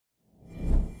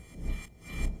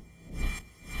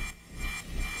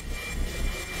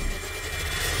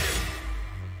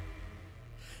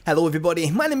Hello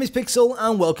everybody, my name is Pixel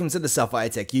and welcome to the Sapphire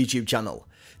Tech YouTube channel.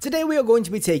 Today we are going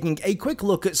to be taking a quick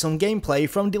look at some gameplay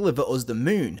from Deliver Us the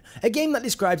Moon, a game that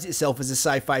describes itself as a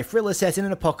sci-fi thriller set in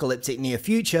an apocalyptic near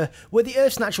future where the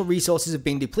Earth's natural resources have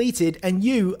been depleted and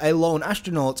you, a lone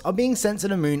astronaut, are being sent to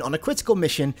the moon on a critical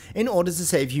mission in order to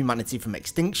save humanity from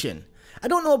extinction. I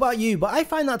don't know about you, but I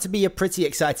find that to be a pretty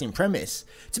exciting premise.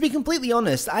 To be completely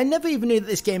honest, I never even knew that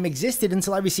this game existed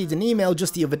until I received an email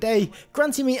just the other day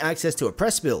granting me access to a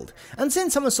press build, and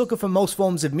since I'm a sucker for most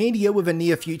forms of media with a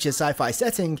near future sci-fi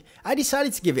setting, I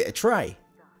decided to give it a try.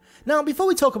 Now, before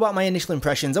we talk about my initial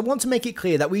impressions, I want to make it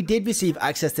clear that we did receive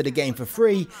access to the game for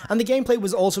free, and the gameplay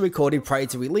was also recorded prior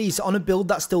to release on a build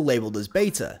that's still labelled as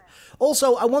beta.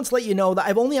 Also, I want to let you know that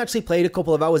I've only actually played a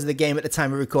couple of hours of the game at the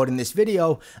time of recording this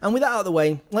video, and with that out of the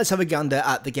way, let's have a gander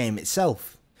at the game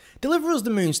itself. Deliver Us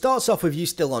the Moon starts off with you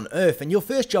still on Earth, and your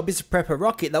first job is to prep a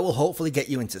rocket that will hopefully get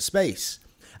you into space.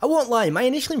 I won't lie, my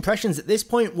initial impressions at this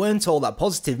point weren't all that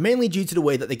positive, mainly due to the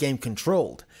way that the game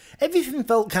controlled. Everything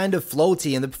felt kind of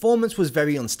floaty and the performance was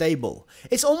very unstable.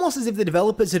 It's almost as if the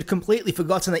developers had completely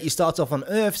forgotten that you start off on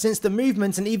Earth, since the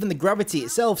movement and even the gravity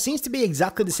itself seems to be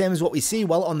exactly the same as what we see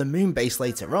while on the moon base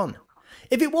later on.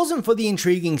 If it wasn't for the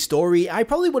intriguing story, I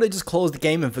probably would have just closed the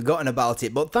game and forgotten about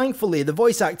it, but thankfully the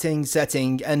voice acting,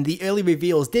 setting, and the early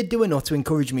reveals did do enough to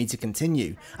encourage me to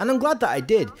continue, and I'm glad that I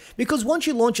did, because once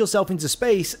you launch yourself into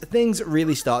space, things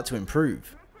really start to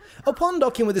improve. Upon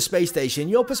docking with the space station,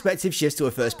 your perspective shifts to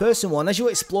a first person one as you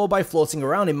explore by floating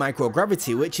around in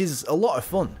microgravity, which is a lot of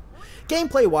fun.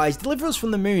 Gameplay wise, Deliver Us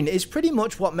from the Moon is pretty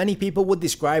much what many people would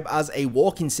describe as a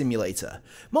walking simulator.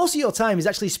 Most of your time is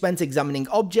actually spent examining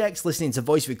objects, listening to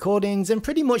voice recordings, and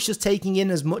pretty much just taking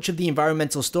in as much of the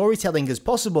environmental storytelling as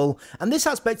possible, and this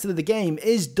aspect of the game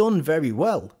is done very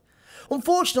well.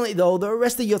 Unfortunately though, the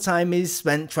rest of your time is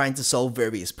spent trying to solve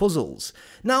various puzzles.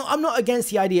 Now, I'm not against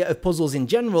the idea of puzzles in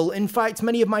general, in fact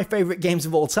many of my favourite games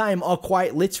of all time are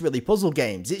quite literally puzzle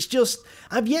games, it's just,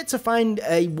 I've yet to find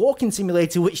a walking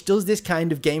simulator which does this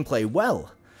kind of gameplay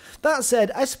well. That said,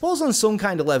 I suppose on some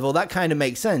kind of level that kind of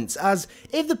makes sense, as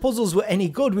if the puzzles were any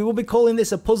good we would be calling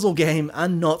this a puzzle game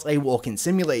and not a walking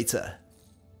simulator.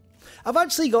 I've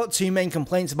actually got two main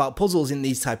complaints about puzzles in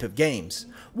these type of games.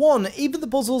 One, either the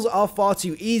puzzles are far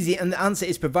too easy and the answer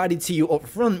is provided to you up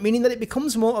front, meaning that it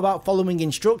becomes more about following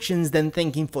instructions than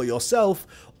thinking for yourself,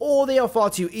 or they are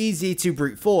far too easy to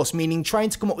brute force, meaning trying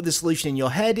to come up with a solution in your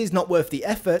head is not worth the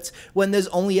effort when there's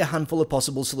only a handful of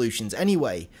possible solutions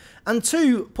anyway. And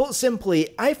two, put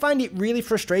simply, I find it really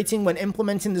frustrating when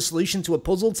implementing the solution to a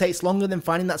puzzle takes longer than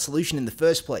finding that solution in the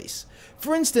first place.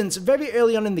 For instance, very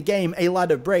early on in the game, a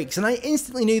ladder breaks and I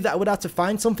instantly knew that I would have to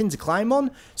find something to climb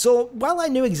on, so while I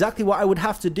knew exactly what I would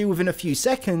have to do within a few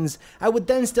seconds, I would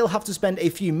then still have to spend a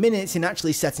few minutes in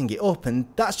actually setting it up, and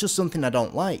that's just something I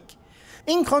don't like.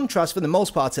 In contrast, for the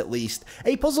most part at least,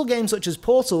 a puzzle game such as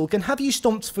Portal can have you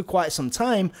stumped for quite some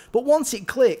time, but once it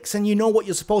clicks and you know what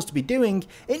you're supposed to be doing,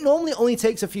 it normally only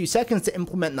takes a few seconds to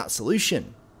implement that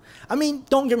solution. I mean,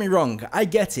 don't get me wrong, I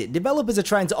get it, developers are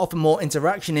trying to offer more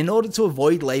interaction in order to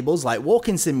avoid labels like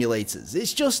walking simulators,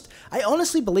 it's just, I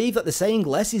honestly believe that the saying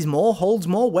less is more holds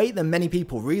more weight than many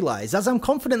people realise, as I'm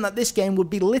confident that this game would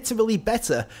be literally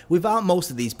better without most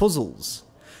of these puzzles.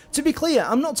 To be clear,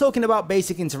 I'm not talking about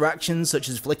basic interactions such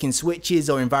as flicking switches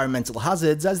or environmental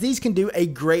hazards, as these can do a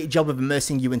great job of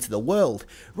immersing you into the world,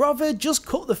 rather just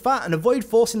cut the fat and avoid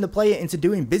forcing the player into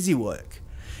doing busy work.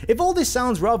 If all this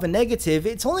sounds rather negative,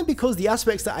 it's only because the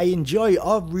aspects that I enjoy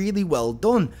are really well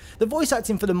done. The voice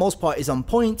acting for the most part is on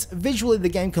point, visually the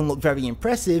game can look very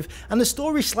impressive, and the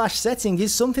story slash setting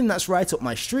is something that's right up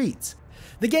my street.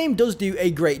 The game does do a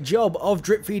great job of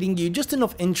drip feeding you just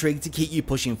enough intrigue to keep you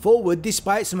pushing forward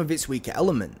despite some of its weaker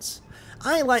elements.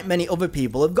 I, like many other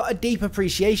people, have got a deep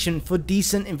appreciation for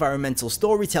decent environmental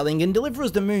storytelling, and Deliver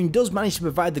Us the Moon does manage to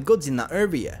provide the goods in that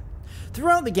area.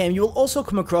 Throughout the game you will also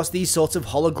come across these sorts of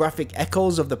holographic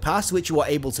echoes of the past which you are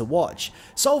able to watch.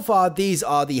 So far these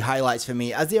are the highlights for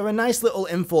me, as they are a nice little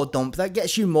info dump that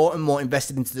gets you more and more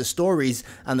invested into the stories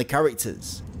and the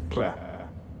characters. Claire,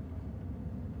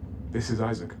 this is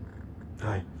Isaac.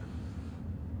 Hi.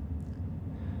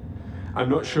 I'm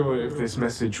not sure if this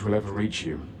message will ever reach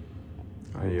you.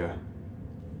 I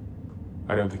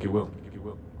don't think it will.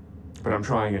 But I'm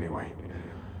trying anyway.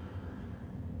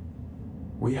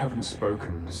 We haven't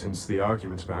spoken since the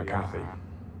argument about Kathy.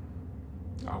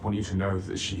 I want you to know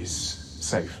that she's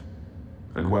safe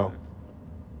and well.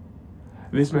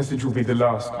 This message will be the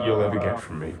last you'll ever get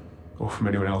from me, or from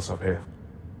anyone else up here.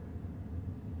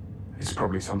 It's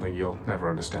probably something you'll never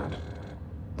understand.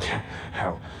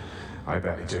 Hell, I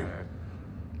barely do.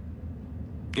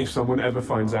 If someone ever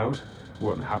finds out,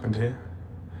 what happened here.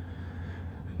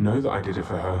 Know that I did it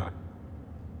for her.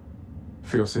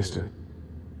 For your sister.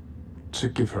 To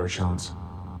give her a chance.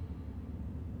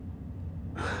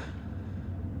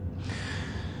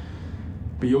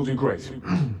 But you'll do great.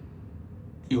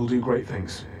 You'll do great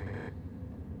things.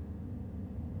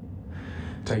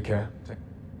 Take care.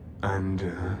 And,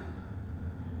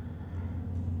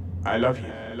 I love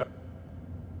you.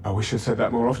 I wish I said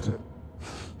that more often.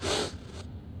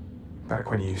 Back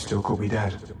when you still called me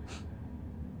Dad.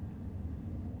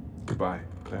 Goodbye,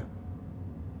 Claire.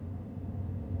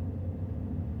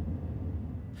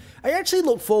 I actually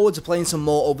look forward to playing some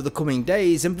more over the coming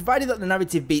days, and provided that the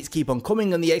narrative beats keep on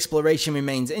coming and the exploration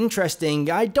remains interesting,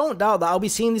 I don't doubt that I'll be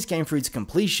seeing this game through to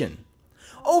completion.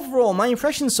 Overall, my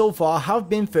impressions so far have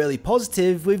been fairly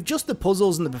positive, with just the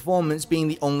puzzles and the performance being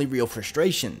the only real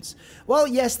frustrations. While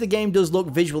yes, the game does look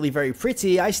visually very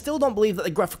pretty, I still don't believe that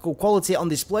the graphical quality on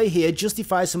display here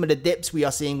justifies some of the dips we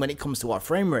are seeing when it comes to our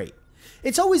frame rate.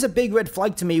 It's always a big red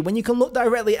flag to me when you can look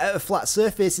directly at a flat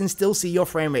surface and still see your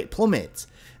frame rate plummet.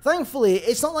 Thankfully,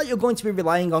 it's not like you're going to be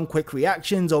relying on quick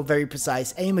reactions or very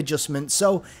precise aim adjustments,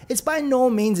 so it's by no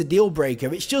means a deal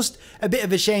breaker. It's just a bit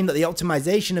of a shame that the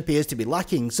optimization appears to be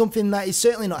lacking, something that is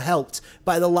certainly not helped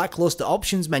by the lackluster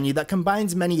options menu that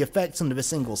combines many effects under a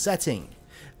single setting.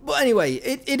 But anyway,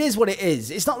 it is what it is.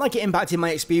 It's not like it impacted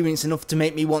my experience enough to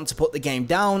make me want to put the game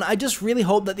down. I just really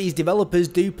hope that these developers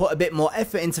do put a bit more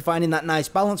effort into finding that nice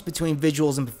balance between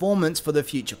visuals and performance for their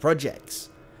future projects.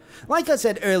 Like I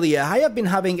said earlier, I have been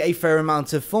having a fair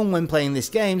amount of fun when playing this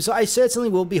game, so I certainly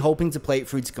will be hoping to play it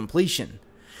through to completion.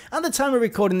 At the time of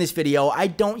recording this video, I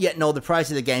don't yet know the price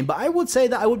of the game, but I would say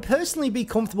that I would personally be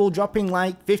comfortable dropping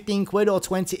like 15 quid or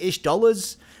 20-ish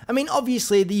dollars. I mean,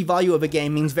 obviously the value of a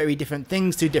game means very different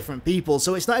things to different people,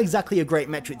 so it's not exactly a great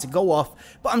metric to go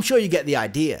off, but I'm sure you get the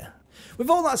idea. With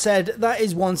all that said, that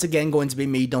is once again going to be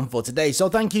me done for today, so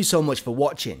thank you so much for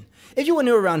watching. If you are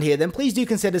new around here, then please do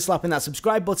consider slapping that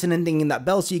subscribe button and dinging that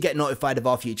bell so you get notified of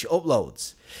our future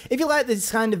uploads. If you like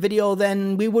this kind of video,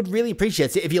 then we would really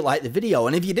appreciate it if you liked the video,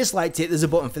 and if you disliked it, there's a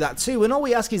button for that too, and all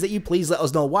we ask is that you please let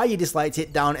us know why you disliked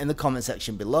it down in the comment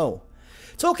section below.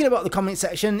 Talking about the comment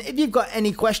section, if you've got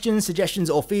any questions, suggestions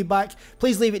or feedback,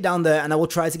 please leave it down there and I will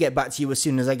try to get back to you as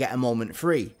soon as I get a moment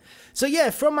free. So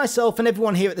yeah, from myself and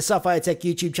everyone here at the Sapphire Tech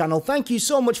YouTube channel, thank you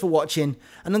so much for watching,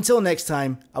 and until next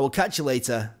time, I will catch you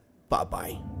later. Bye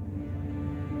bye.